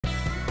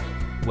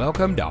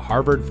Welcome to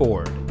Harvard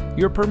Ford,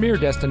 your premier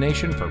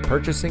destination for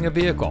purchasing a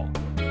vehicle.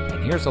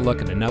 And here's a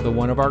look at another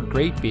one of our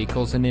great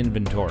vehicles in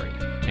inventory,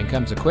 and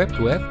comes equipped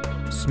with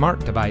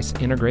smart device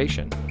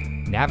integration,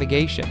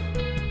 navigation,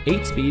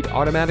 8-speed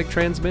automatic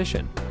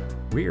transmission,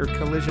 rear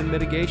collision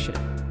mitigation,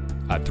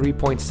 a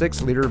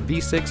 3.6-liter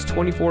V6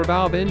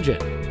 24-valve engine,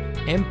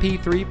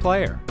 MP3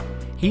 player,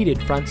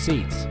 heated front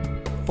seats,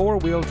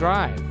 4-wheel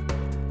drive,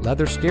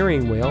 leather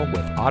steering wheel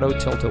with auto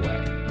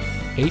tilt-away,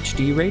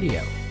 HD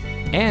radio,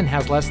 and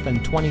has less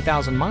than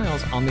 20,000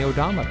 miles on the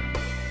odometer.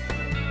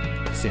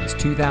 Since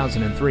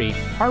 2003,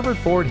 Harvard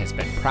Ford has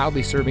been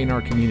proudly serving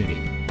our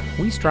community.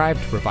 We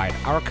strive to provide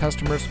our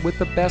customers with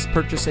the best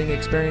purchasing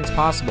experience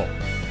possible.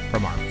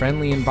 From our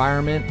friendly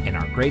environment and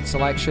our great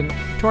selection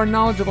to our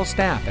knowledgeable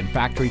staff and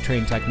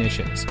factory-trained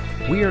technicians,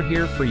 we are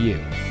here for you,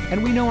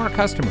 and we know our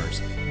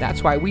customers.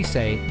 That's why we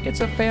say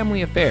it's a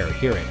family affair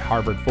here at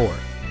Harvard Ford.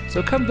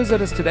 So come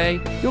visit us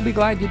today. You'll be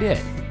glad you did.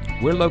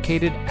 We're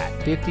located at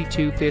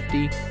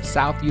 5250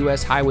 South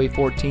US Highway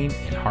 14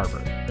 in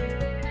Harvard.